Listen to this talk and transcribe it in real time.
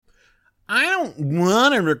I don't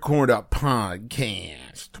want to record a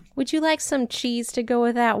podcast. Would you like some cheese to go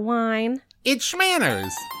with that wine? It's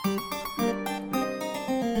Schmanners.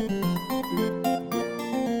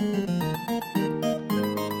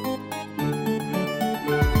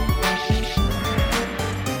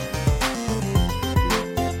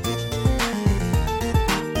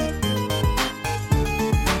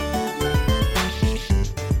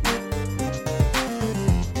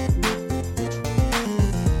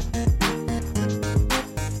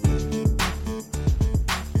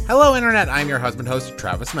 Hello, Internet. I'm your husband host,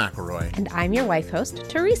 Travis McElroy. And I'm your wife host,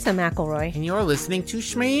 Teresa McElroy. And you're listening to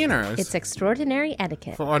Schmanners. It's extraordinary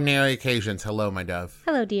etiquette. For ordinary occasions. Hello, my dove.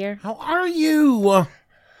 Hello, dear. How are you?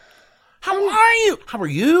 How are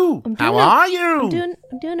you? I'm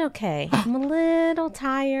doing okay. I'm a little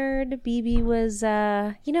tired. BB was,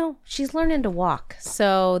 she's learning to walk.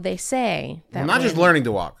 So they say that not just learning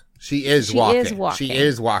to walk. She is walking. She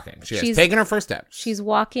is walking. She has taken her first steps. She's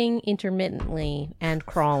walking intermittently and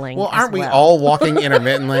crawling. Well, aren't we all walking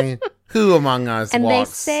intermittently? Who among us and walks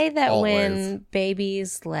they say that always? When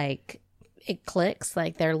babies, it clicks,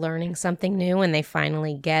 they're learning something new and they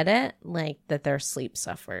finally get it, that their sleep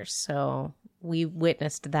suffers. So we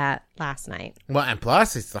witnessed that last night. Well, and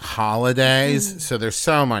plus it's the holidays, so there's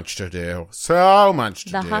so much to do. So much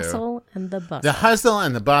to do. The hustle and the bustle. The hustle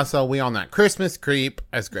and the bustle. We on that Christmas creep,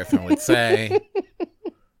 as Griffin would say.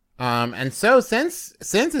 And so since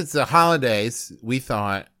it's the holidays, we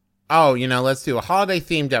thought, let's do a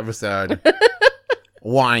holiday-themed episode.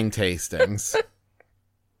 Wine tastings.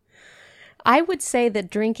 I would say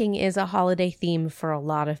that drinking is a holiday theme for a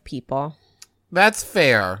lot of people. That's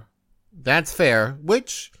fair.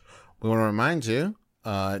 Which we want to remind you,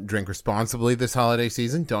 drink responsibly this holiday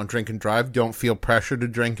season. Don't drink and drive. Don't feel pressure to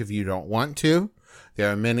drink if you don't want to.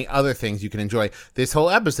 There are many other things you can enjoy. This whole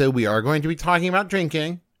episode, we are going to be talking about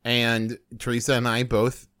drinking, and Teresa and I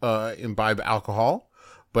both imbibe alcohol,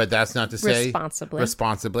 but that's not to say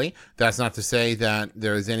responsibly. That's not to say that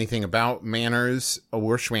there is anything about manners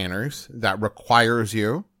or schmanners that requires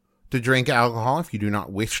you to drink alcohol if you do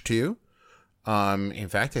not wish to. In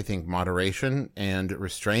fact, I think moderation and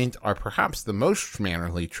restraint are perhaps the most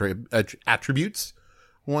mannerly attributes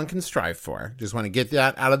one can strive for. Just want to get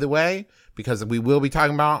that out of the way because we will be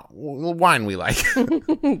talking about wine we like.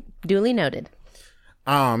 Duly noted.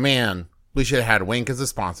 Oh, man. We should have had Wink as a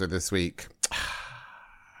sponsor this week.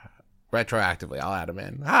 Retroactively, I'll add him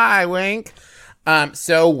in. Hi, Wink.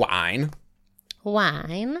 So wine.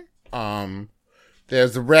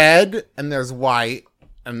 There's red and there's white.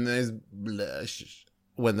 And there's blush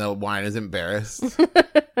when the wine is embarrassed.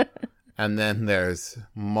 And then there's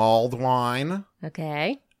mulled wine.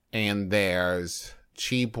 Okay. And there's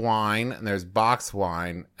cheap wine. And there's box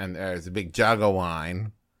wine. And there's a big jug of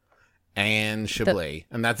wine. And Chablis.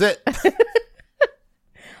 And that's it.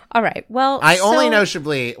 All right. Well, I only know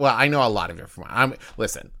Chablis. Well, I know a lot of different wine.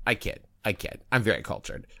 Listen, I kid. I'm very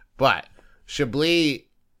cultured. But Chablis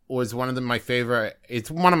was my favorite.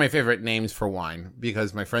 It's one of my favorite names for wine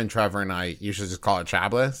because my friend Trevor and I used to just call it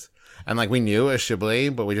Chablis. And we knew it was Chablis,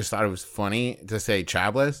 but we just thought it was funny to say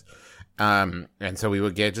Chablis. And so we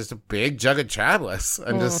would get just a big jug of Chablis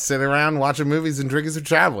and just sit around watching movies and drinking some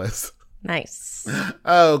Chablis. Nice.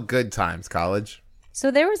 Oh, good times, college.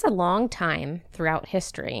 So there was a long time throughout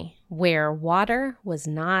history where water was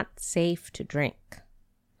not safe to drink.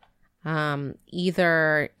 There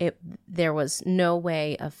was no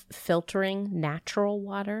way of filtering natural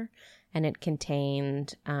water, and it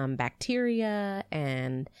contained bacteria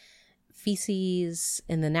and feces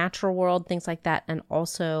in the natural world, things like that. And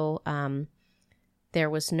also, there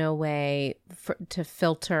was no way to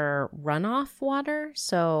filter runoff water,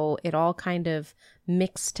 so it all kind of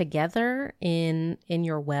mixed together in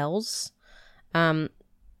your wells.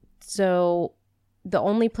 So the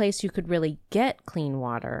only place you could really get clean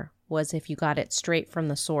water was if you got it straight from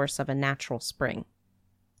the source of a natural spring.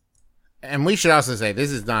 And we should also say,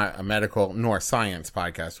 this is not a medical nor science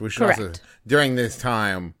podcast. We should Correct. Also, during this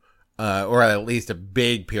time, or at least a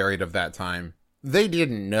big period of that time, they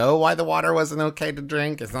didn't know why the water wasn't okay to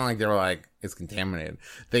drink. It's not like they were like, it's contaminated.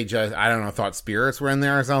 They just, I don't know, thought spirits were in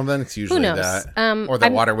there or something. It's usually that. Or the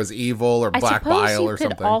water was evil or black bile or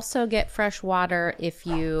something. You could also get fresh water if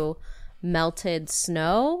you melted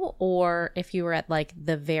snow or if you were at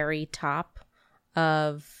the very top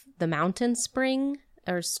of the mountain spring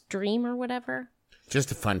or stream or whatever.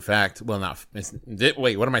 Just a fun fact. Well,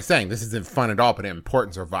 wait, what am I saying? This isn't fun at all, but an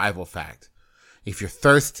important survival fact. If you're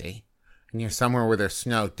thirsty and you're somewhere where there's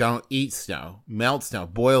snow, don't eat snow. Melt snow.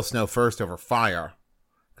 Boil snow first over fire.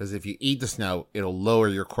 Because if you eat the snow, it'll lower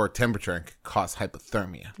your core temperature and could cause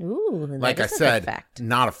hypothermia. Ooh, like I said,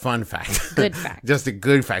 not a fun fact. Good fact. Just a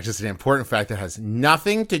good fact. Just an important fact that has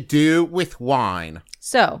nothing to do with wine.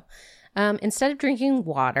 So, instead of drinking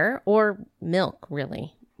water or milk,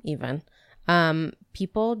 really, even,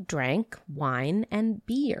 people drank wine and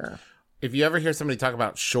beer. If you ever hear somebody talk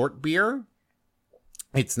about short beer,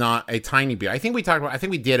 it's not a tiny beer. I think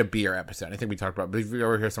we did a beer episode. I think we talked about, but if you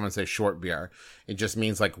ever hear someone say short beer, it just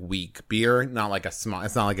means like weak beer, not like it's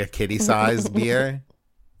not like a kiddie sized beer.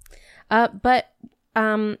 But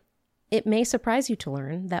it may surprise you to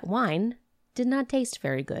learn that wine did not taste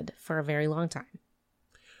very good for a very long time.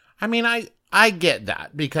 I mean, I get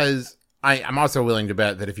that because I'm also willing to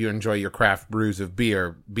bet that if you enjoy your craft brews of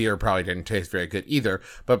beer probably didn't taste very good either.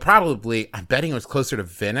 But probably, I'm betting it was closer to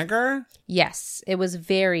vinegar. Yes, it was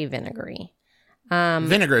very vinegary.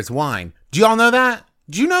 Vinegar is wine. Do you all know that?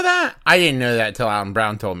 Do you know that? I didn't know that until Alan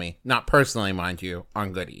Brown told me. Not personally, mind you,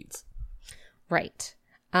 on Good Eats. Right.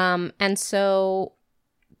 And so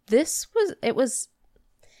it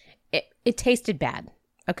tasted bad.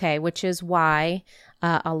 Okay, which is why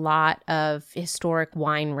a lot of historic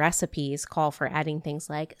wine recipes call for adding things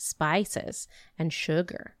like spices and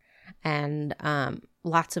sugar and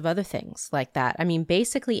lots of other things like that. I mean,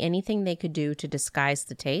 basically anything they could do to disguise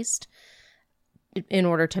the taste in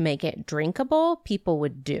order to make it drinkable, people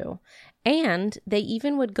would do. And they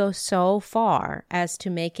even would go so far as to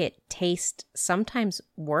make it taste sometimes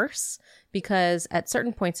worse because at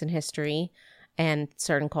certain points in history and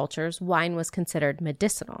certain cultures, wine was considered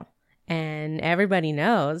medicinal. And everybody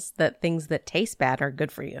knows that things that taste bad are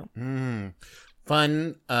good for you.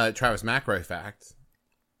 Fun Travis McRae fact.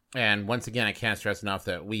 And once again, I can't stress enough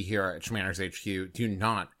that we here at Schmanners HQ do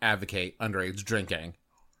not advocate underage drinking.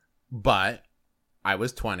 But I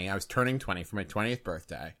was 20. I was turning 20 for my 20th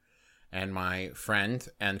birthday. And my friend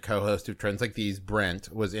and co-host of Trends Like These,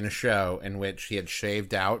 Brent, was in a show in which he had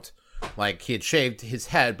shaved out, like he had shaved his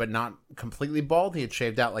head, but not completely bald. He had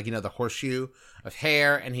shaved out, like, the horseshoe of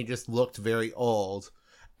hair, and he just looked very old.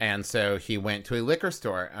 And so he went to a liquor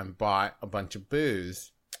store and bought a bunch of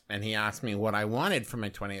booze. And he asked me what I wanted for my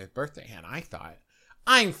 20th birthday. And I thought,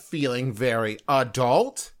 I'm feeling very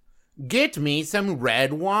adult. Get me some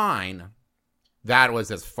red wine. That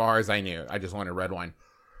was as far as I knew. I just wanted red wine.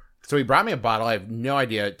 So he brought me a bottle. I have no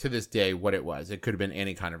idea to this day what it was. It could have been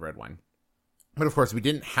any kind of red wine. But of course, we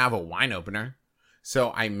didn't have a wine opener.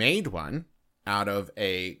 So I made one out of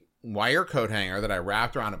a wire coat hanger that I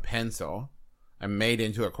wrapped around a pencil and made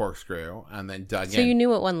into a corkscrew and then dug in. So you knew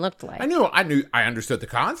what one looked like. I understood the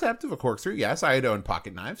concept of a corkscrew. Yes, I had owned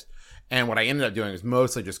pocket knives. And what I ended up doing was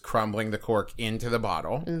mostly just crumbling the cork into the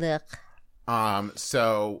bottle. Look.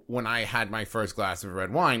 So when I had my first glass of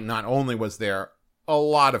red wine, not only was there a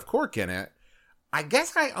lot of cork in it, I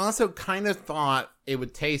guess I also kind of thought it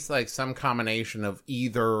would taste like some combination of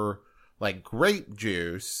either like grape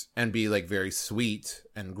juice and be like very sweet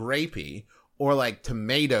and grapey, or like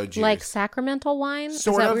tomato juice, like sacramental wine.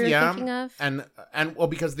 Sort Is that of, what you're yeah. thinking of? And well,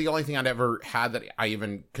 because the only thing I'd ever had that I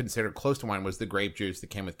even considered close to wine was the grape juice that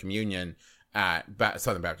came with communion at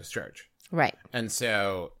Southern Baptist Church, right? And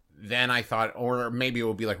so then I thought, or maybe it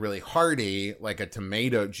would be like really hearty, like a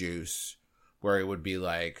tomato juice, where it would be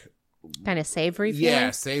like kind of savory feeling?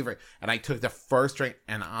 Yeah, savory. And I took the first drink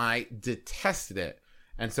and I detested it.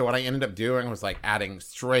 And so what I ended up doing was like adding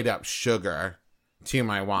straight up sugar to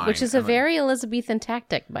my wine. Which is a very Elizabethan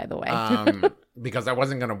tactic, by the way. Because I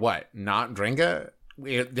wasn't going to not drink it?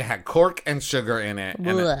 It had cork and sugar in it.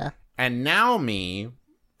 And now me,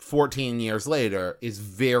 14 years later, is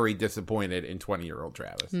very disappointed in 20-year-old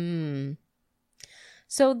Travis.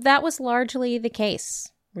 So that was largely the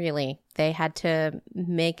case. Really, they had to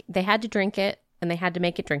drink it and they had to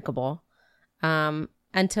make it drinkable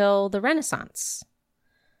until the Renaissance.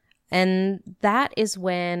 And that is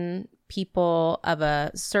when people of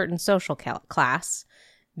a certain social class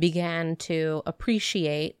began to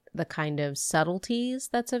appreciate the kind of subtleties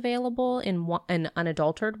that's available in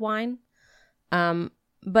unadulterated wine.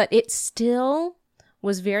 But it still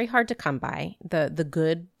was very hard to come by, the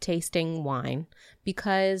good tasting wine,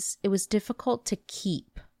 because it was difficult to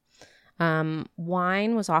keep.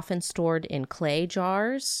 Wine was often stored in clay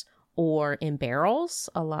jars or in barrels,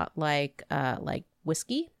 a lot like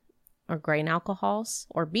whiskey or grain alcohols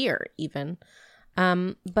or beer even.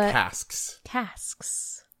 But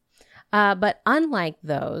casks. But unlike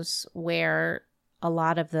those where a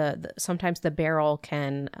lot of sometimes the barrel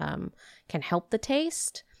can help the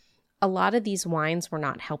taste, a lot of these wines were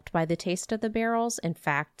not helped by the taste of the barrels. In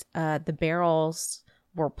fact, the barrels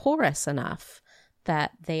were porous enough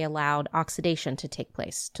that they allowed oxidation to take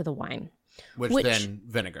place to the wine. Which then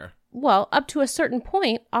vinegar. Well, up to a certain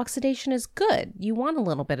point, oxidation is good. You want a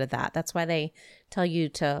little bit of that. That's why they tell you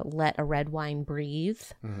to let a red wine breathe,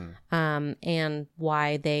 and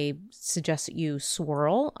why they suggest that you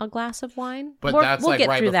swirl a glass of wine. But that's like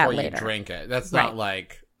right before you drink it. That's not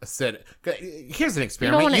like a sit. Here's an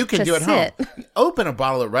experiment you can do at home. Open a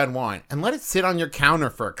bottle of red wine and let it sit on your counter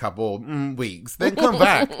for a couple weeks. Then come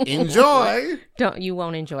back. Enjoy. You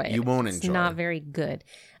won't enjoy it. You won't enjoy it. It's not very good.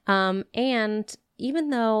 And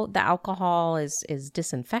even though the alcohol is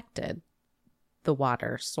disinfected, the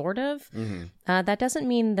water sort of, that doesn't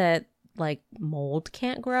mean that like mold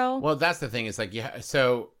can't grow. Well, that's the thing. It's like,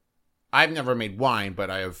 so I've never made wine,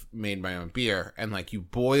 but I have made my own beer, and like you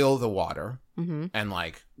boil the water and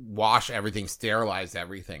like wash everything, sterilize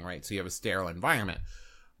everything, right? So you have a sterile environment.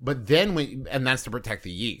 But then and that's to protect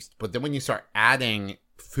the yeast. But then when you start adding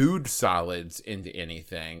food solids into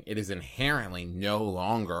anything, it is inherently no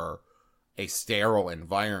longer a sterile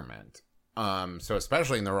environment. So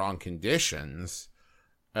especially in the wrong conditions,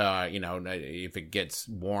 if it gets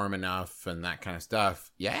warm enough and that kind of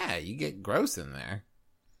stuff, you get gross in there.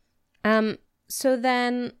 So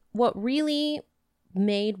then what really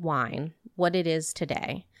made wine what it is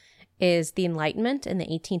today is the Enlightenment in the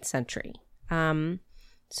 18th century.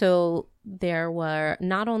 So there were,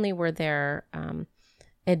 not only were there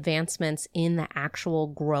advancements in the actual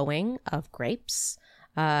growing of grapes,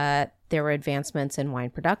 there were advancements in wine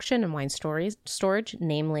production and wine storage,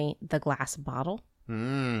 namely the glass bottle,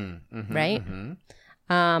 right?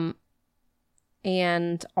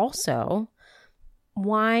 And also,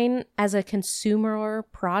 wine as a consumer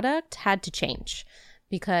product had to change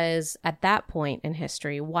because at that point in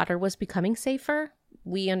history, water was becoming safer.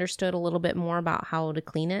 We understood a little bit more about how to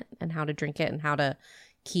clean it and how to drink it and how to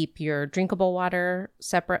keep your drinkable water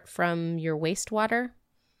separate from your wastewater.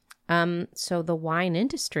 So the wine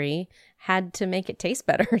industry had to make it taste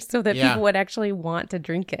better so that people would actually want to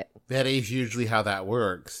drink it. That is usually how that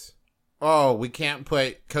works. Oh, we can't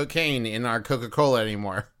put cocaine in our Coca-Cola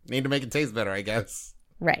anymore. Need to make it taste better, I guess.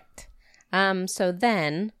 Right. So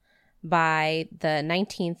then by the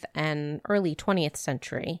 19th and early 20th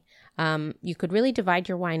century, you could really divide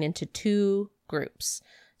your wine into two groups.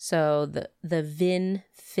 So the vin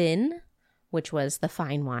fin, which was the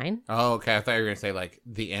fine wine. Oh, okay. I thought you were going to say like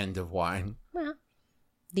the end of wine. Well,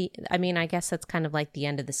 I guess that's kind of like the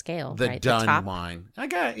end of the scale, the right? done the top. Wine. I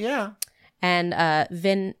got it, yeah. And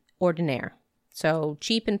vin ordinaire. So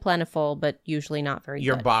cheap and plentiful, but usually not very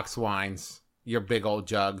your good. Box wines, your big old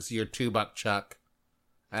jugs, your $2 chuck,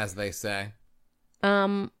 as they say.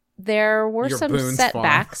 There were your some Boone's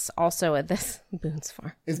setbacks Farm. Also at this Boone's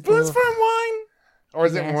Farm. Is Boone's Farm wine? Or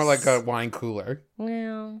is it more like a wine cooler?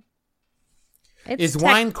 Well, is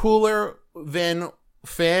wine cooler Vin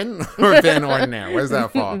Fin or Vin Ordinaire? Where's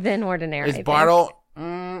that fall? Vin Ordinaire. Is Bartle?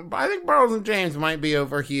 I think Bartles and James might be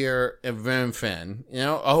over here at Vin Fin. You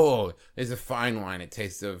know? Oh, it's a fine wine. It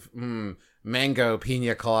tastes of mango,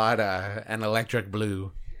 pina colada, and electric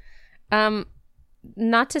blue.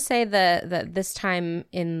 Not to say that this time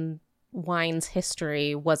in wine's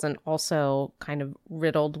history wasn't also kind of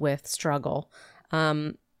riddled with struggle.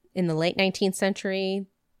 In the late 19th century,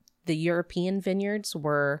 the European vineyards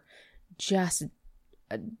were just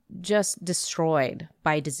destroyed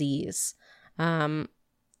by disease. I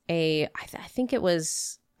think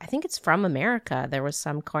it's from America. There was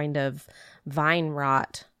some kind of vine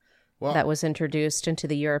rot that was introduced into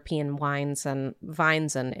the European wines and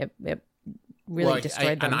vines, and it really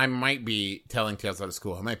destroyed them. And I might be telling tales out of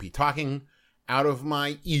school. I might be talking out of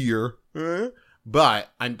my ear, but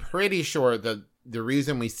I'm pretty sure that the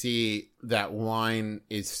reason we see that wine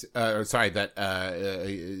is, wine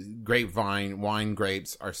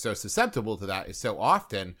grapes are so susceptible to that is so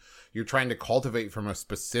often you're trying to cultivate from a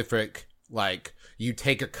specific, like, you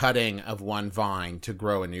take a cutting of one vine to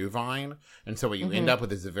grow a new vine. And so what you end up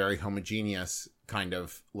with is a very homogeneous kind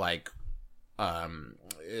of, like,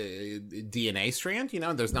 DNA strand, you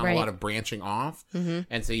know, there's not a lot of branching off.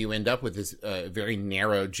 And so you end up with this very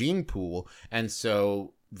narrow gene pool. And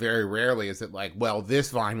so very rarely is it like, well, this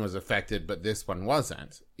vine was affected, but this one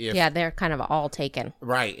wasn't. They're kind of all taken.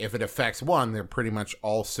 Right. If it affects one, they're pretty much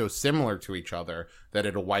all so similar to each other that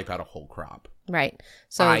it'll wipe out a whole crop. Right.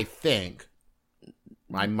 So I think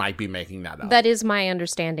I might be making that up. That is my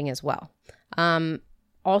understanding as well.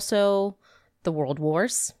 Also, the World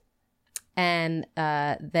Wars, and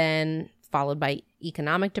then followed by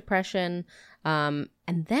economic depression. And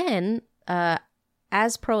then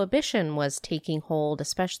as Prohibition was taking hold,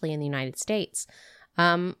 especially in the United States,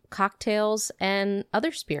 cocktails and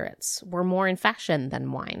other spirits were more in fashion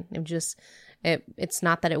than wine. It's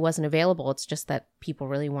not that it wasn't available. It's just that people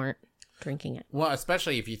really weren't drinking it. Well,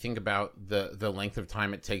 especially if you think about the length of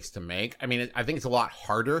time it takes to make. I mean, I think it's a lot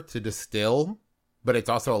harder to distill, but it's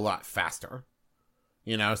also a lot faster.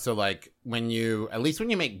 You know, so like at least when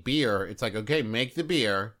you make beer, it's like, okay, make the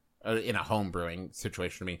beer in a home brewing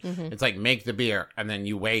situation. I mean, it's like make the beer and then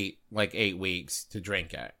you wait like 8 weeks to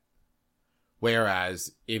drink it.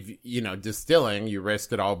 Whereas if, distilling, you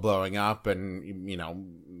risk it all blowing up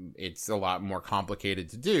and, it's a lot more complicated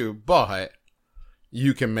to do, but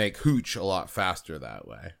you can make hooch a lot faster that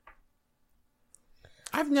way.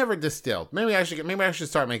 I've never distilled. Maybe I should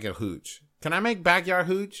start making hooch. Can I make backyard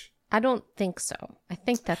hooch? I don't think so. I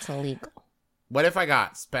think that's illegal. What if I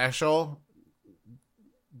got special?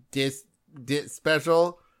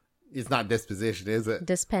 Special? It's not disposition, is it?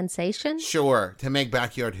 Dispensation? Sure, to make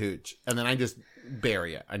backyard hooch. And then I just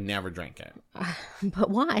bury it. I never drink it. But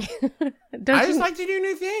why? I just like to do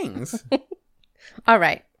new things. All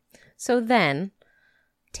right. So then,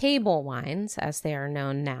 table wines, as they are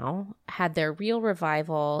known now, had their real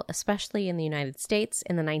revival, especially in the United States,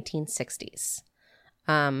 in the 1960s.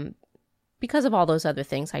 Because of all those other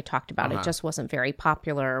things I talked about, it just wasn't very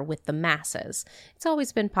popular with the masses. It's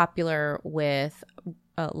always been popular with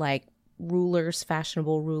like rulers,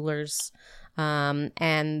 fashionable rulers,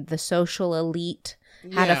 and the social elite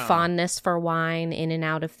had a fondness for wine in and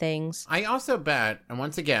out of things. I also bet, and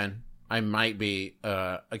once again, I might be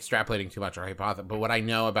extrapolating too much or hypothesis, but what I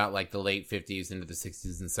know about like the late 50s into the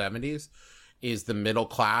 60s and 70s is the middle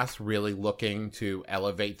class really looking to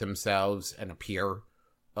elevate themselves and appear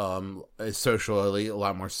socially, a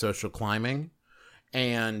lot more social climbing.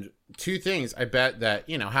 And two things, I bet that,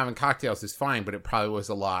 having cocktails is fine, but it probably was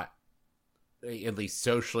a lot, at least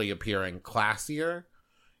socially appearing, classier.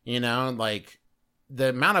 Like the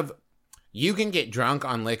amount of, you can get drunk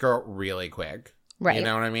on liquor really quick. Right. You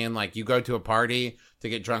know what I mean? Like you go to a party to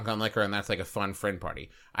get drunk on liquor and that's like a fun friend party.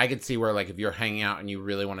 I could see where like if you're hanging out and you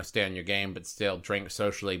really want to stay on your game, but still drink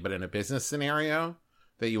socially, but in a business scenario,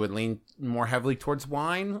 that you would lean more heavily towards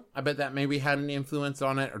wine. I bet that maybe had an influence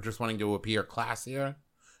on it, or just wanting to appear classier.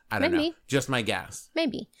 I don't know. Just my guess.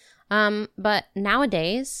 Maybe. But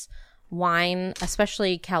nowadays, wine,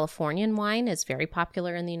 especially Californian wine, is very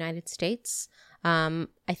popular in the United States. I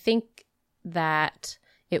think that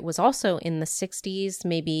it was also in the 60s,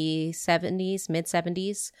 maybe 70s,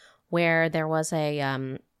 mid-70s, where there was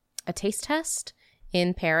a taste test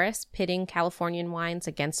in Paris, pitting Californian wines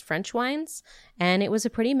against French wines, and it was a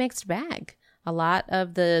pretty mixed bag. A lot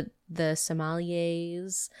of the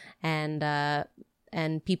sommeliers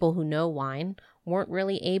and people who know wine weren't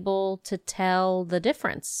really able to tell the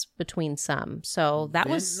difference between some. So that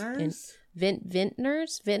vintners?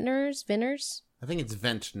 Vintners. I think it's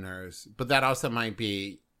vintners, but that also might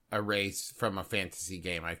be a race from a fantasy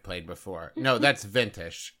game I've played before. No, that's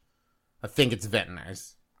vintage. I think it's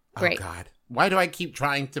vintners. Great. Oh, God. Why do I keep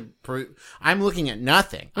trying to prove? I'm looking at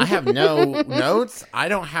nothing. I have no notes. I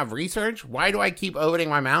don't have research. Why do I keep opening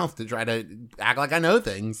my mouth to try to act like I know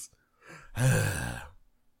things?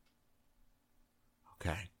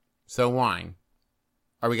 Okay. So wine.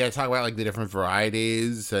 Are we going to talk about like the different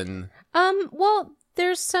varieties and? Well,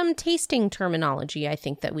 there's some tasting terminology I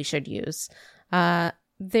think that we should use.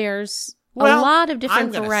 There's a lot of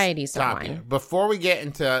different varieties of wine. You. Before we get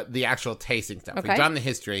into the actual tasting stuff, we've done the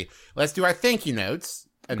history. Let's do our thank you notes,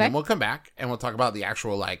 and then we'll come back and we'll talk about the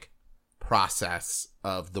actual like process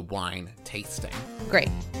of the wine tasting. Great.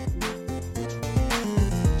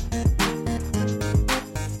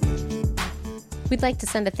 We'd like to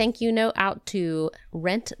send a thank you note out to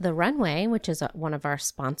Rent the Runway, which is one of our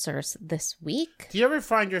sponsors this week. Do you ever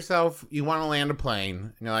find yourself, you want to land a plane,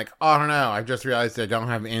 and you're like, oh, I don't know, I just realized I don't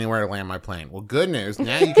have anywhere to land my plane. Well, good news,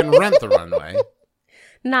 now you can rent the runway.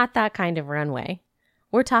 Not that kind of runway.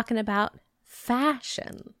 We're talking about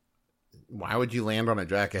fashion. Why would you land on a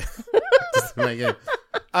jacket? Just to make it...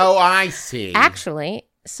 Oh, I see. Actually,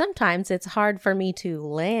 sometimes it's hard for me to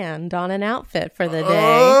land on an outfit for the day.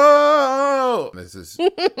 Oh! This is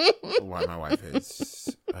why my wife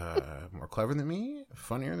is more clever than me,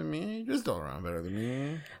 funnier than me, just all around better than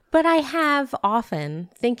me. But I have often,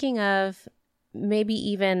 thinking of maybe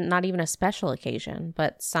even, not even a special occasion,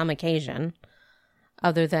 but some occasion,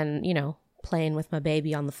 other than, playing with my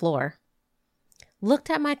baby on the floor, looked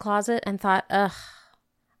at my closet and thought, ugh,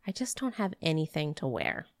 I just don't have anything to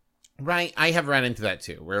wear. Right. I have run into that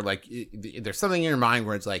too, where like there's something in your mind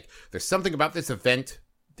where it's like, there's something about this event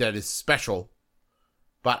that is special,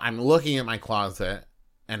 but I'm looking at my closet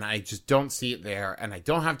and I just don't see it there, and I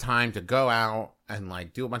don't have time to go out and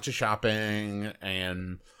like do a bunch of shopping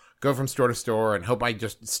and go from store to store and hope I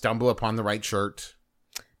just stumble upon the right shirt.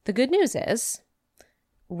 The good news is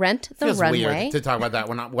Rent the Feels Runway. weird to talk about that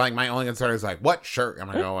when like my only concern is like, what shirt am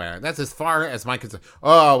I going to wear? That's as far as my concern.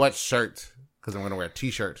 Oh, what shirt? Because I'm going to wear a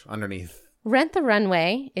t-shirt underneath. Rent the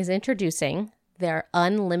Runway is introducing their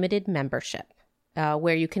unlimited membership,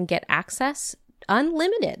 where you can get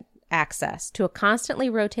unlimited access to a constantly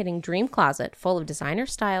rotating dream closet full of designer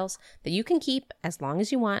styles that you can keep as long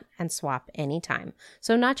as you want and swap anytime.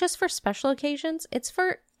 So not just for special occasions, it's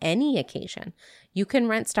for any occasion. You can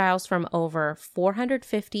rent styles from over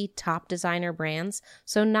 450 top designer brands.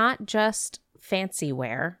 So not just fancy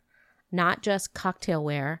wear, not just cocktail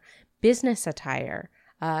wear, business attire.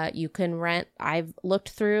 You can rent, I've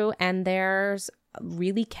looked through, and there's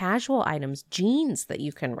really casual items, jeans that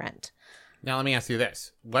you can rent. Now, let me ask you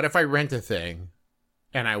this. What if I rent a thing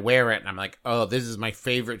and I wear it and I'm like, oh, this is my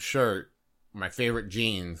favorite shirt, my favorite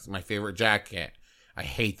jeans, my favorite jacket. I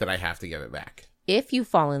hate that I have to give it back. If you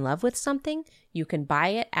fall in love with something, you can buy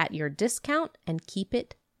it at your discount and keep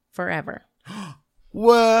it forever.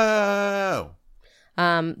 Whoa!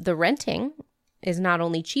 The renting is not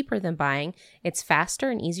only cheaper than buying, it's faster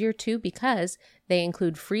and easier too because they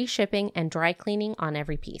include free shipping and dry cleaning on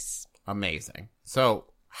every piece. Amazing. So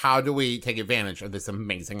how do we take advantage of this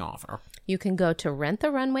amazing offer? You can go to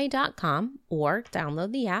renttherunway.com or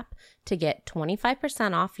download the app to get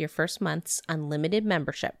 25% off your first month's unlimited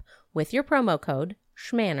membership with your promo code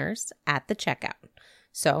SCHMANNERS at the checkout.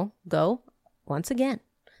 So go, once again,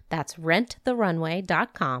 that's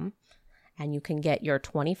renttherunway.com, and you can get your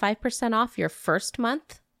 25% off your first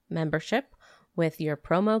month membership with your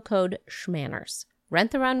promo code SCHMANNERS.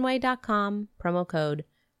 renttherunway.com, promo code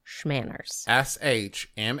SCHMANNERS.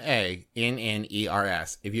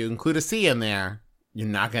 SCHMANNERS. If you include a C in there, you're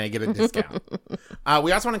not going to get a discount.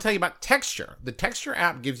 We also want to tell you about Texture. The Texture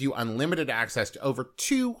app gives you unlimited access to over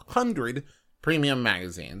 200 premium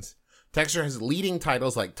magazines. Texture has leading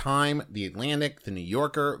titles like Time, The Atlantic, The New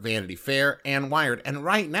Yorker, Vanity Fair, and Wired. And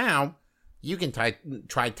right now, you can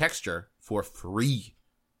try Texture for free.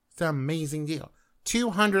 It's an amazing deal.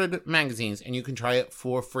 200 magazines, and you can try it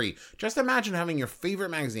for free. Just imagine having your favorite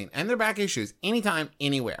magazine and their back issues anytime,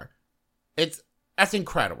 anywhere. That's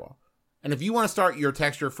incredible. And if you want to start your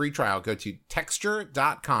Texture free trial, go to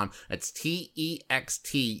texture.com. That's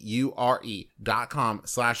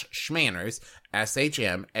texture.com/schmanners,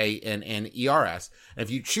 SCHMANNERS. And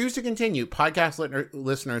if you choose to continue, podcast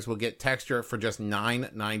listeners will get Texture for just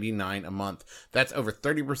 $9.99 a month. That's over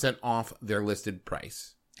 30% off their listed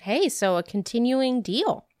price. Hey, so a continuing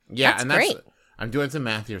deal. Yeah, that's and great. I'm doing some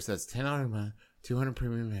math here. So that's $10 a month, 200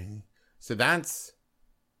 premium magazines. So that's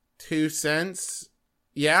 2 cents.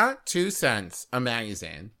 Yeah, 2 cents a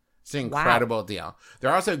magazine. It's an incredible deal. There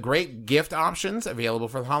are also great gift options available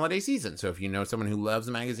for the holiday season. So if you know someone who loves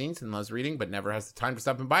magazines and loves reading but never has the time to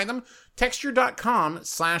stop and buy them,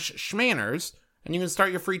 texture.com/schmanners, and you can start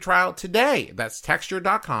your free trial today. That's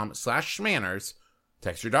texture.com/schmanners,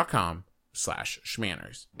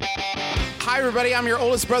 texture.com/schmanners. Hi, everybody. I'm your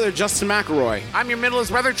oldest brother, Justin McElroy. I'm your middleest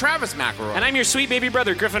brother, Travis McElroy. And I'm your sweet baby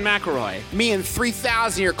brother, Griffin McElroy. Me and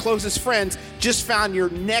 3,000 of your closest friends just found your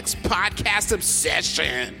next podcast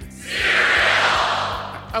obsession.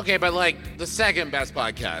 Okay, but like the second best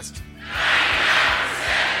podcast.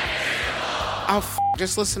 Oh,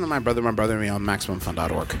 just listen to My Brother and Me on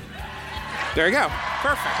MaximumFun.org. There you go.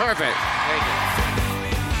 Perfect. Thank you.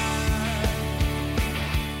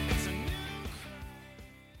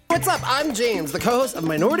 What's up? I'm James, the co-host of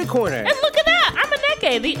Minority Corner. And look at that! I'm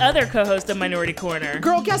Aneke, the other co-host of Minority Corner.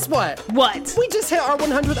 Girl, guess what? What? We just hit our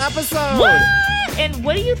 100th episode. What? And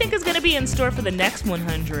what do you think is going to be in store for the next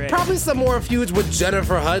 100? Probably some more feuds with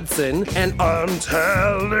Jennifer Hudson. And I'm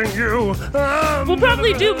telling you, we'll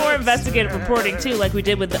probably do more investigative reporting too, like we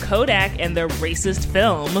did with the Kodak and their racist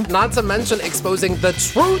film. Not to mention exposing the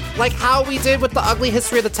truth, like how we did with the ugly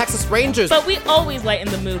history of the Texas Rangers. But we always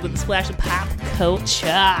lighten the mood with a splash of pop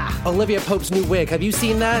culture. Olivia Pope's new wig, have you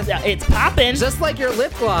seen that? It's poppin'. Just like your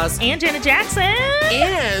lip gloss. And Janet Jackson.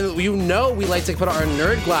 And you know we like to put our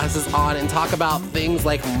nerd glasses on and talk about things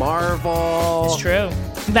like Marvel. It's true.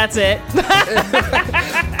 That's it.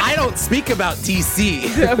 I don't speak about DC.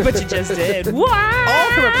 But you just did. What?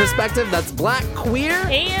 All from a perspective that's black, queer,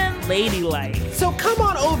 and ladylike. So come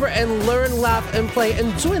on over and learn, laugh, and play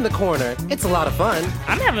and join the corner. It's a lot of fun.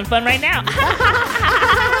 I'm having fun right now.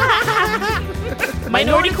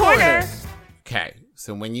 Minority Corner. Okay,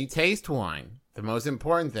 so when you taste wine, the most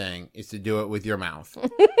important thing is to do it with your mouth.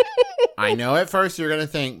 I know at first you're going to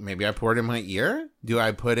think, maybe I pour it in my ear? Do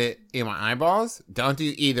I put it in my eyeballs? Don't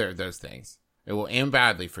do either of those things. It will end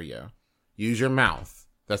badly for you. Use your mouth.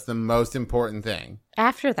 That's the most important thing.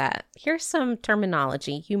 After that, here's some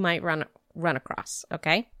terminology you might run across,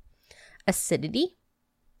 okay? Acidity,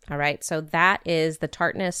 All right. So that is the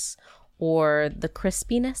tartness or the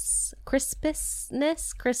crispness, not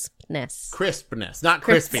crispiness.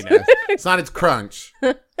 It's not its crunch.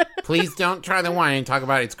 Please don't try the wine and talk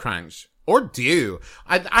about its crunch. Or do.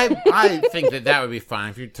 I think that would be fine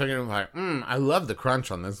if you took it and like, I love the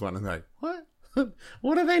crunch on this one. And like, what?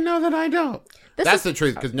 What do they know that I don't? That's the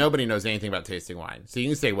truth, because nobody knows anything about tasting wine. So you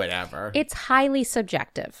can say whatever. It's highly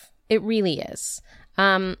subjective. It really is.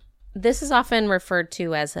 This is often referred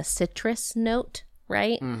to as a citrus note,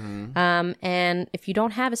 right? Mm-hmm. And if you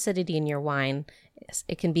don't have acidity in your wine,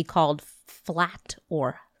 it can be called flat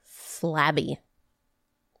or flabby.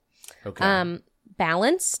 Okay.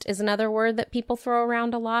 Balanced is another word that people throw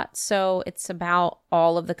around a lot. So it's about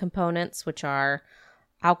all of the components, which are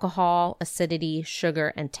alcohol, acidity,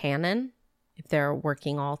 sugar, and tannin, if they're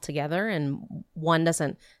working all together, and one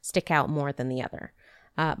doesn't stick out more than the other.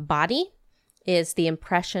 Body is the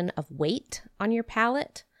impression of weight on your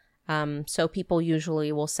palate. So people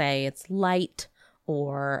usually will say it's light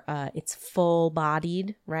or it's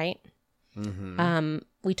full-bodied, right? Mm-hmm.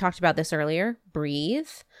 We talked about this earlier. Breathe,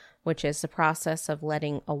 which is the process of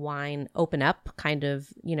letting a wine open up, kind of,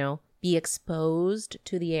 be exposed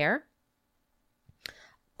to the air.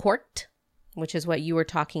 Corked, which is what you were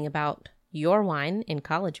talking about your wine in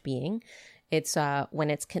college being. It's when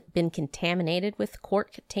it's been contaminated with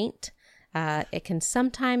cork taint. It can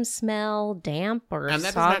sometimes smell damp or and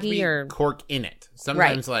that doesn't have to soggy be or cork in it.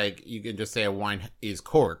 Sometimes, like, you can just say a wine is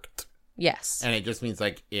corked. Yes. And it just means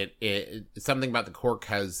like it something about the cork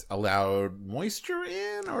has allowed moisture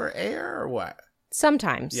in or air or what?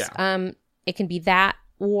 Sometimes. Yeah. It can be that,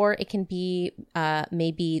 or it can be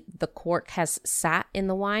maybe the cork has sat in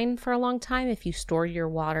the wine for a long time. If you store your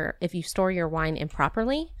wine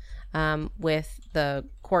improperly, with the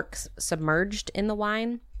cork submerged in the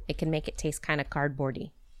wine, it can make it taste kind of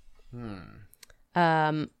cardboardy.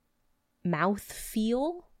 Mouth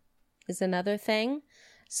feel is another thing.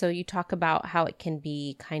 So you talk about how it can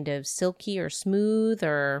be kind of silky or smooth,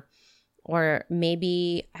 or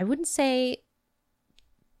maybe, I wouldn't say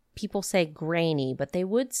people say grainy, but they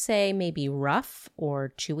would say maybe rough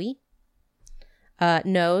or chewy.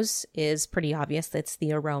 Nose is pretty obvious. It's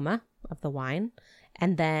the aroma of the wine.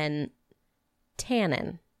 And then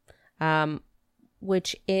tannin,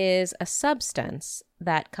 which is a substance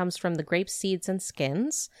that comes from the grape seeds and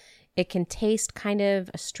skins. It can taste kind of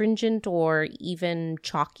astringent or even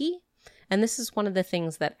chalky. And this is one of the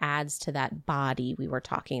things that adds to that body we were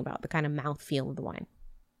talking about, the kind of mouthfeel of the wine.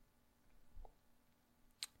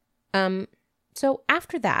 So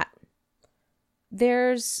after that,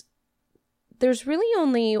 there's really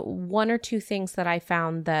only one or two things that I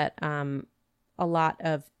found that a lot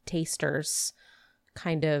of tasters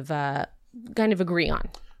kind of agree on,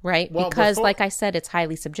 right? Well, because like I said, it's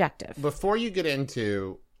highly subjective. Before you get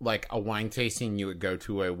into like a wine tasting you would go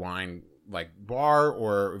to a wine like bar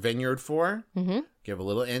or vineyard for, give a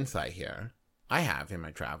little insight here. I have in my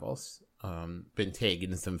travels been taken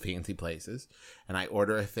to some fancy places, and I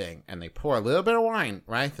order a thing, and they pour a little bit of wine,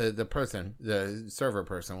 right? The server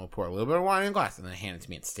person will pour a little bit of wine in a glass, and then hand it to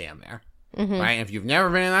me and stand there, right? And if you've never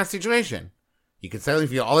been in that situation, you can suddenly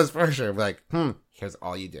feel all this pressure of like, here's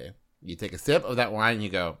all you do. You take a sip of that wine and you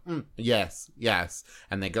go, yes.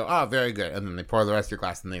 And they go, oh, very good. And then they pour the rest of your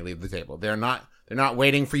glass and they leave the table. They're not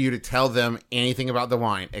waiting for you to tell them anything about the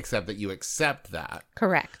wine except that you accept that.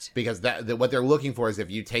 Correct. Because that what they're looking for is if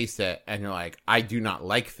you taste it and you're like, I do not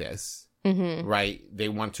like this, right? They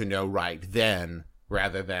want to know right then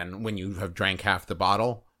rather than when you have drank half the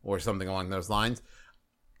bottle or something along those lines.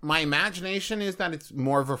 My imagination is that it's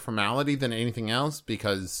more of a formality than anything else,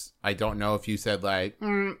 because I don't know if you said like,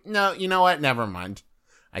 no, you know what? Never mind.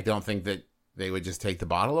 I don't think that they would just take the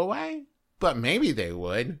bottle away, but maybe they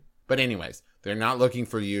would. But anyways, they're not looking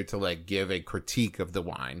for you to like give a critique of the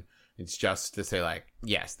wine. It's just to say like,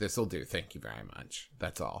 yes, this will do. Thank you very much.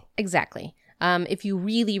 That's all. Exactly. If you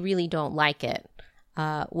really, really don't like it,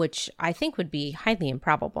 which I think would be highly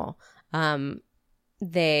improbable,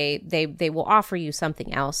 they will offer you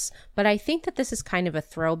something else. But I think that this is kind of a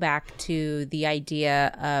throwback to the idea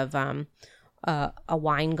of a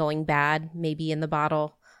wine going bad, maybe in the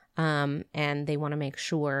bottle, and they want to make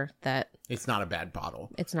sure that it's not a bad bottle.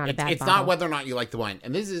 It's not a bad bottle. It's not whether or not you like the wine.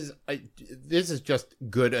 And this is just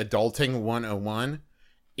good adulting 101.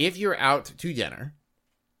 If you're out to dinner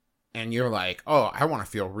and you're like, oh, I want to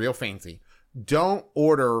feel real fancy, don't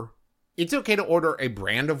order. It's okay to order a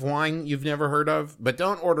brand of wine you've never heard of, but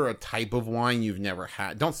don't order a type of wine you've never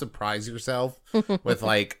had. Don't surprise yourself with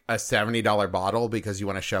like a $70 bottle because you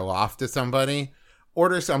want to show off to somebody.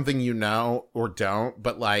 Order something you know or don't,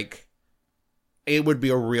 but like it would be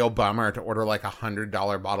a real bummer to order like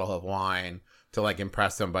 $100 bottle of wine to like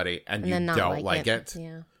impress somebody and you then not don't like it.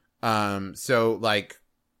 Yeah. So like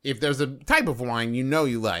if there's a type of wine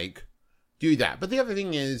you like, do that. But the other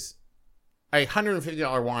thing is a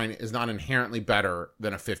 $150 wine is not inherently better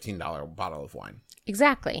than a $15 bottle of wine.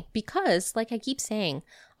 Exactly. Because, like I keep saying,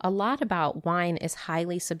 a lot about wine is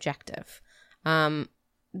highly subjective.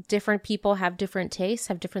 Different people have different tastes,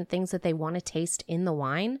 have different things that they want to taste in the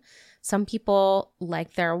wine. Some people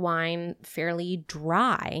like their wine fairly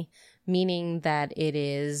dry, meaning that it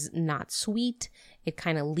is not sweet. It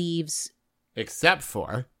kind of leaves... Except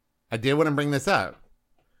for, I did want to bring this up.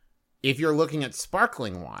 If you're looking at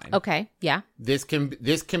sparkling wine, okay, yeah, this can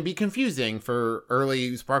be confusing for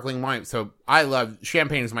early sparkling wine. So I love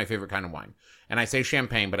champagne is my favorite kind of wine, and I say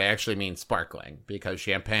champagne, but I actually mean sparkling because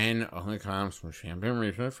champagne only comes from Champagne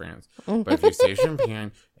region of France. But if you say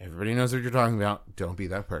champagne, everybody knows what you're talking about. Don't be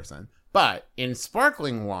that person. But in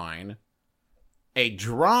sparkling wine, a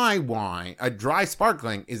dry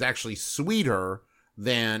sparkling is actually sweeter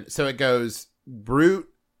than. So it goes brut.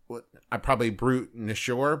 Probably brut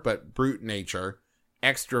nature, but brut nature,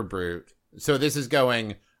 extra brut. So this is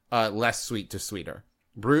going less sweet to sweeter.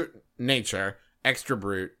 Brut nature, extra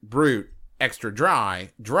brut, extra dry,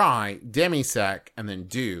 demi-sec, and then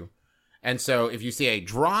doux. And so if you see a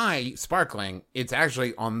dry sparkling, it's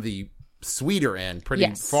actually on the sweeter end,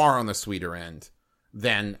 pretty far on the sweeter end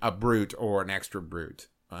than a brut or an extra brut.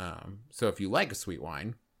 So if you like a sweet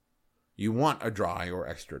wine, you want a dry or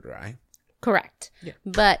extra dry. Correct. Yeah.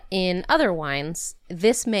 But in other wines,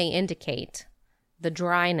 this may indicate the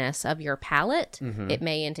dryness of your palate. Mm-hmm. It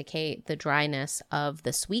may indicate the dryness of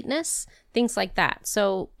the sweetness, things like that.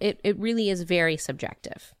 So it really is very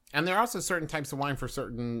subjective. And there are also certain types of wine for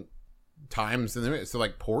certain times. So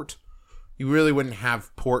like port, you really wouldn't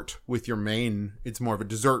have port with your main. It's more of a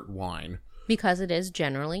dessert wine. Because it is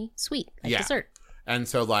generally sweet, like dessert. And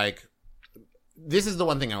so like, this is the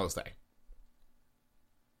one thing I will say.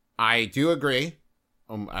 I do agree,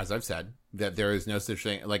 as I've said, that there is no such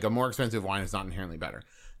thing, like a more expensive wine is not inherently better.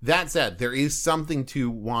 That said, there is something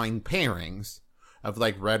to wine pairings of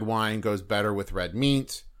like red wine goes better with red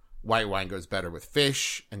meat, white wine goes better with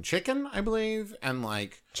fish and chicken, I believe, and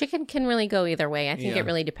like... Chicken can really go either way. I think it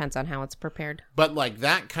really depends on how it's prepared. But like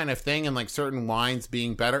that kind of thing and like certain wines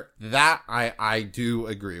being better, that I do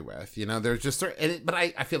agree with. You know, there's just certain... But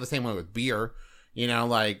I feel the same way with beer. You know,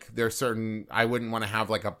 like there's certain, I wouldn't want to have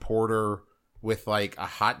like a porter with like a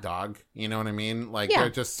hot dog. You know what I mean? Like there are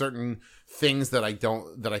just certain things that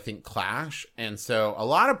I think clash. And so a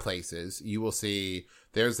lot of places you will see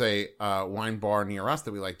there's a wine bar near us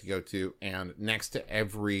that we like to go to. And next to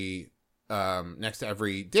every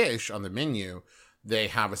dish on the menu, they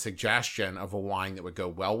have a suggestion of a wine that would go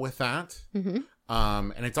well with that. Mm-hmm.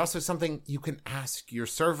 And it's also something you can ask your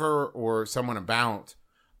server or someone about.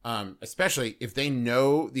 Especially if they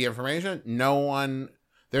know the information,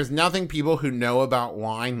 there's nothing people who know about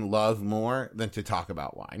wine love more than to talk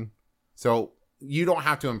about wine. So you don't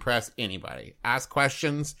have to impress anybody. Ask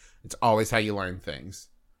questions. It's always how you learn things.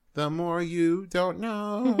 The more you don't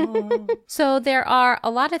know. So there are a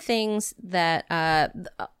lot of things that,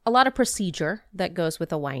 a lot of procedure that goes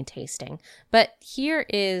with a wine tasting. But here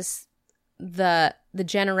is the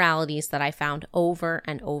generalities that I found over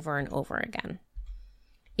and over and over again.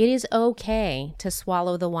 It is okay to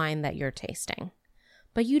swallow the wine that you're tasting,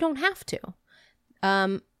 but you don't have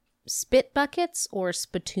to. Spit buckets or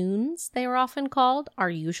spittoons, they are often called, are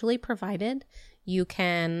usually provided. You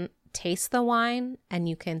can taste the wine and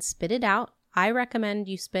you can spit it out. I recommend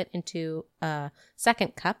you spit into a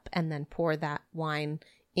second cup and then pour that wine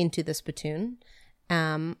into the spittoon.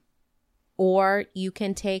 Or you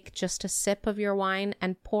can take just a sip of your wine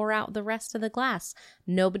and pour out the rest of the glass.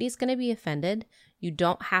 Nobody's going to be offended. You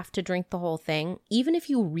don't have to drink the whole thing, even if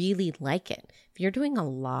you really like it. If you're doing a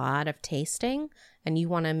lot of tasting and you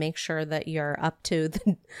want to make sure that you're up to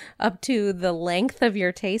the length of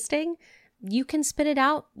your tasting, you can spit it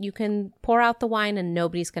out. You can pour out the wine and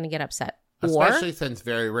nobody's going to get upset. Especially since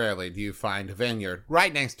very rarely do you find a vineyard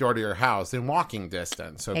right next door to your house in walking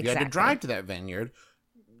distance. So if you had to drive to that vineyard,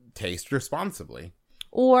 taste responsibly.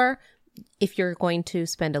 Or if you're going to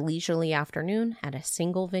spend a leisurely afternoon at a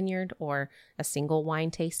single vineyard or a single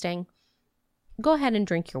wine tasting, go ahead and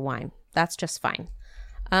drink your wine. That's just fine.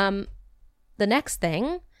 The next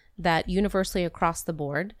thing that universally across the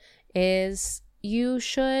board is you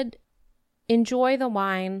should enjoy the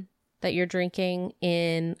wine that you're drinking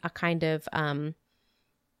in a kind of, in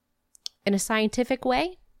a scientific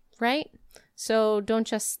way, right? So don't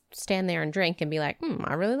just stand there and drink and be like,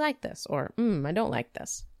 I really like this, or I don't like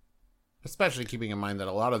this. Especially keeping in mind that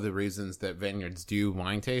a lot of the reasons that vineyards do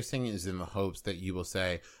wine tasting is in the hopes that you will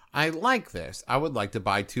say, I like this. I would like to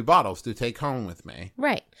buy 2 bottles to take home with me.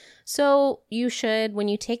 Right. So you should, when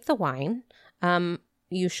you take the wine,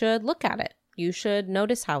 you should look at it. You should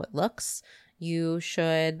notice how it looks. You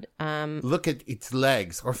should look at its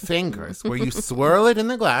legs or fingers, where you swirl it in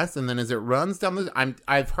the glass, and then as it runs down the...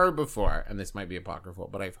 I've heard before, and this might be apocryphal,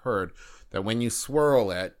 but I've heard that when you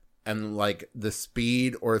swirl it, and like the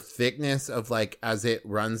speed or thickness of like as it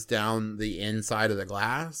runs down the inside of the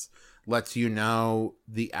glass lets you know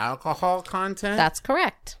the alcohol content. That's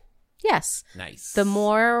correct. Yes. Nice. The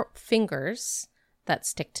more fingers that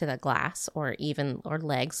stick to the glass or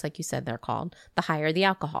legs, like you said they're called, the higher the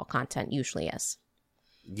alcohol content usually is.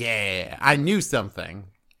 Yeah, I knew something.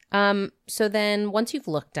 So then once you've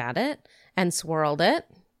looked at it and swirled it,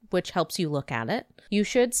 which helps you look at it, you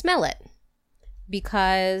should smell it.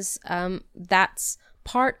 Because that's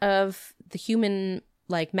part of the human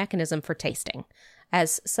mechanism for tasting.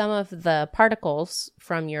 As some of the particles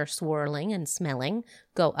from your swirling and smelling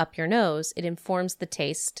go up your nose, it informs the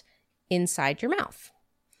taste inside your mouth.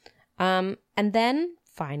 And then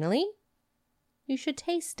finally, you should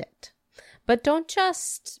taste it. But don't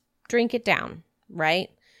just drink it down, right?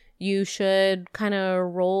 You should kind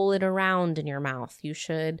of roll it around in your mouth.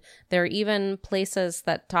 There are even places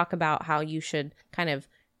that talk about how you should kind of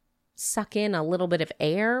suck in a little bit of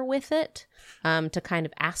air with it to kind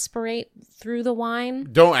of aspirate through the wine.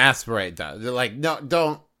 Don't aspirate, though. Like, no,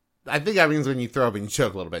 don't. I think that means when you throw up and you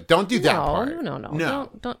choke a little bit. Don't do that part.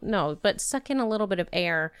 No. Don't. But suck in a little bit of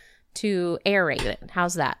air to aerate it.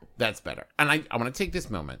 How's that? That's better. And I want to take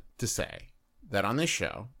this moment to say that on this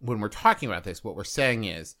show, when we're talking about this, what we're saying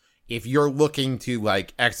is, if you're looking to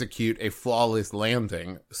execute a flawless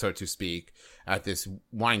landing, so to speak, at this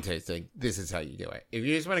wine tasting, this is how you do it. If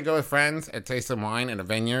you just want to go with friends and taste some wine in a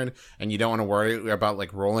vineyard and you don't want to worry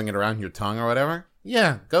about rolling it around your tongue or whatever,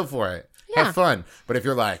 yeah, go for it. Yeah. Have fun. But if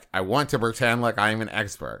you're I want to pretend like I'm an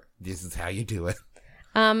expert, this is how you do it.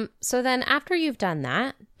 So then after you've done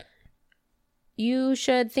that, you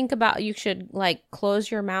should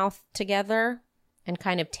close your mouth together and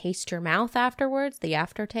kind of taste your mouth afterwards, the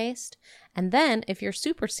aftertaste. And then if you're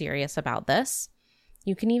super serious about this,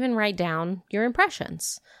 you can even write down your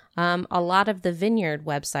impressions. A lot of the vineyard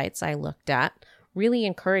websites I looked at really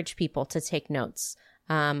encourage people to take notes,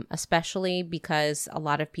 especially because a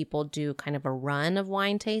lot of people do kind of a run of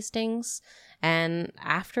wine tastings. And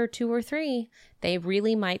after 2 or 3, they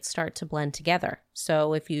really might start to blend together.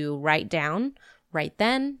 So if you write down right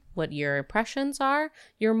then what your impressions are,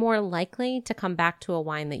 you're more likely to come back to a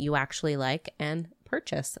wine that you actually like and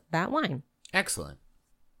purchase that wine. Excellent.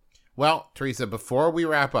 Well, Teresa, before we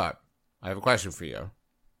wrap up, I have a question for you.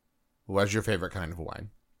 What's your favorite kind of wine?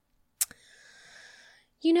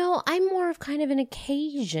 I'm more of kind of an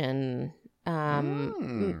occasion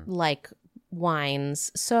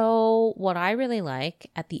wines. So what I really like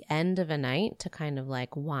at the end of a night to kind of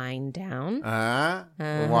wind down.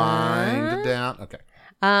 Wind down. Okay.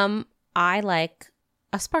 I like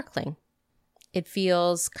a sparkling. It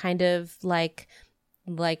feels kind of like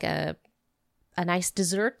a nice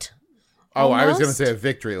dessert. Oh, almost. I was going to say a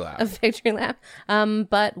victory lap. A victory lap.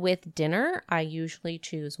 But with dinner, I usually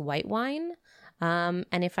choose white wine. And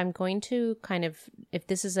if I'm going to if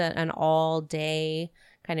this is an all day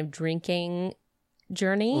kind of drinking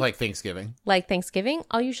journey. Like Thanksgiving,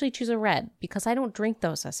 I'll usually choose a red because I don't drink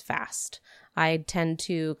those as fast. I tend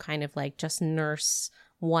to kind of just nurse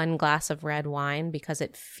one glass of red wine because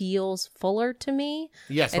it feels fuller to me.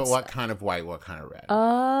 Yes, but what kind of white, what kind of red?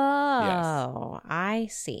 Oh, yes. I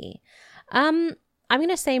see. I'm going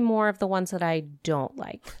to say more of the ones that I don't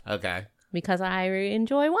like. Okay. Because I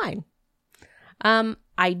enjoy wine.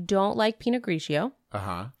 I don't like Pinot Grigio.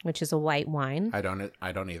 Which is a white wine. I don't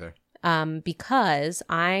either. Because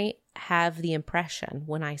I have the impression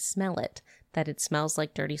when I smell it that it smells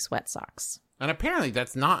like dirty sweat socks. And apparently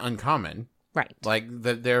that's not uncommon. Right.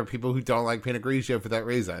 There are people who don't like Pinot Grigio for that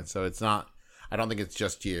reason. So it's not, I don't think it's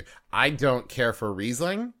just you. I don't care for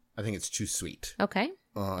Riesling. I think it's too sweet. Okay.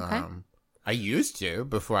 I used to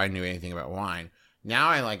before I knew anything about wine. Now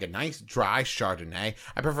I like a nice dry Chardonnay.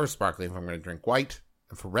 I prefer sparkling if I'm going to drink white.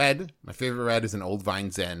 And for red, my favorite red is an Old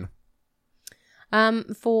Vine Zen.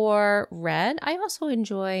 For red, I also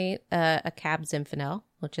enjoy a Cab Zinfandel,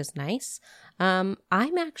 which is nice. I'm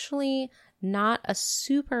actually not a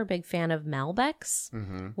super big fan of Malbecs,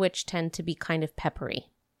 which tend to be kind of peppery.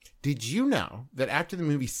 Did you know that after the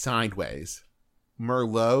movie Sideways,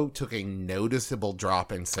 Merlot took a noticeable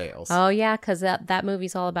drop in sales? Oh, yeah, because that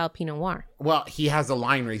movie's all about Pinot Noir. Well, he has a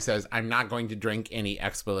line where he says, I'm not going to drink any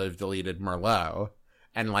expletive-deleted Merlot.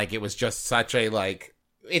 And like, it was just such a like,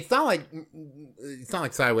 it's not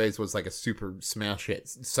like Sideways was like a super smash hit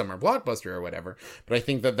summer blockbuster or whatever, but I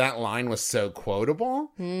think that line was so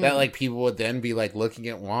quotable that like people would then be like looking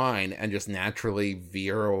at Wine and just naturally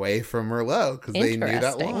veer away from Merlot because they knew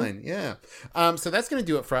that line. Yeah. So that's going to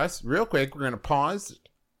do it for us. Real quick, we're going to pause.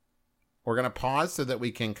 We're going to pause so that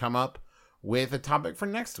we can come up with a topic for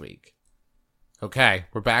next week. Okay,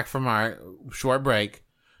 we're back from our short break.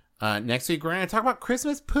 Next week, we're going to talk about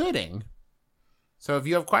Christmas pudding. So if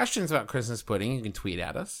you have questions about Christmas pudding, you can tweet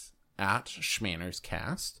at us at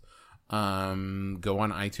SchmannersCast. Go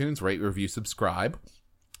on iTunes, rate, review, subscribe.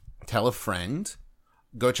 Tell a friend.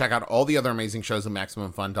 Go check out all the other amazing shows at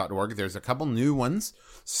MaximumFun.org. There's a couple new ones.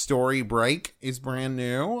 Story Break is brand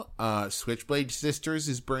new. Switchblade Sisters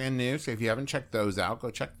is brand new. So if you haven't checked those out,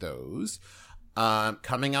 go check those.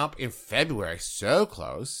 Coming up in February, so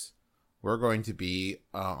close, we're going to be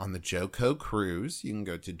on the JoCo Cruise. You can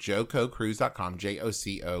go to jococruise.com,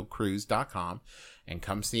 JOCO cruise.com, and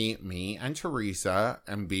come see me and Teresa.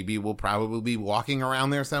 And BB will probably be walking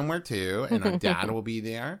around there somewhere too. And our dad will be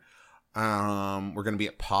there. We're going to be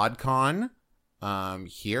at PodCon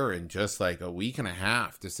here in just like a week and a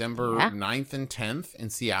half, December 9th and 10th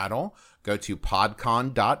in Seattle. Go to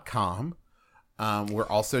podcon.com. We're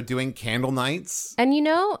also doing candle nights. And you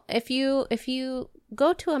know, if you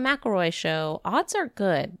go to a McElroy show, odds are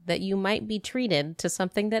good that you might be treated to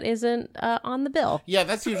something that isn't on the bill. Yeah,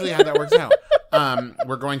 that's usually how that works out.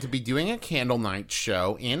 We're going to be doing a candle night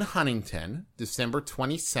show in Huntington, December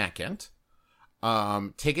 22nd.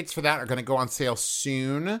 Tickets for that are going to go on sale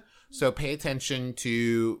soon. So pay attention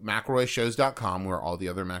to McElroyshows.com, where all the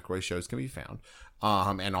other McElroy shows can be found.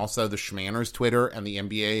 And also the Schmanners Twitter and the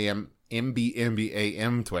MBAM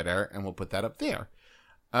Twitter, and we'll put that up there.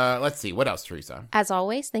 Let's see. What else, Teresa? As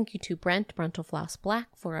always, thank you to Brent Bruntelfloss Black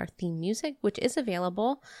for our theme music, which is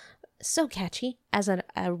available, so catchy, as a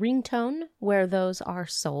ringtone where those are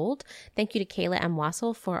sold. Thank you to Kayla M.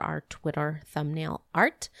 Wassel for our Twitter thumbnail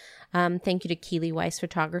art. Thank you to Keely Weiss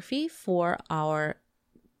Photography for our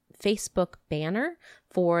Facebook banner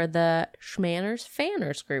for the Schmanners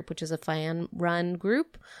Fanners group, which is a fan-run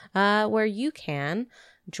group where you can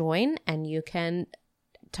join and you can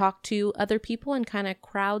talk to other people and kind of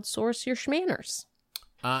crowdsource your schmanners.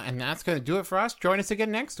 And that's going to do it for us. Join us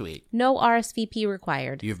again next week. No RSVP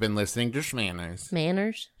required. You've been listening to Schmanners.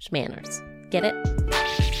 Schmanners. Get it?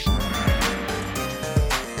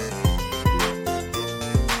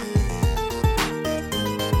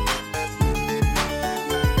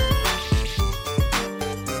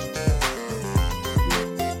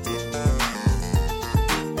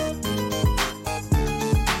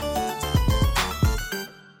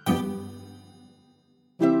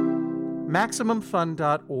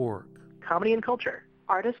 MaximumFun.org. Comedy and culture.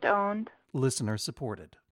 Artist owned. Listener supported.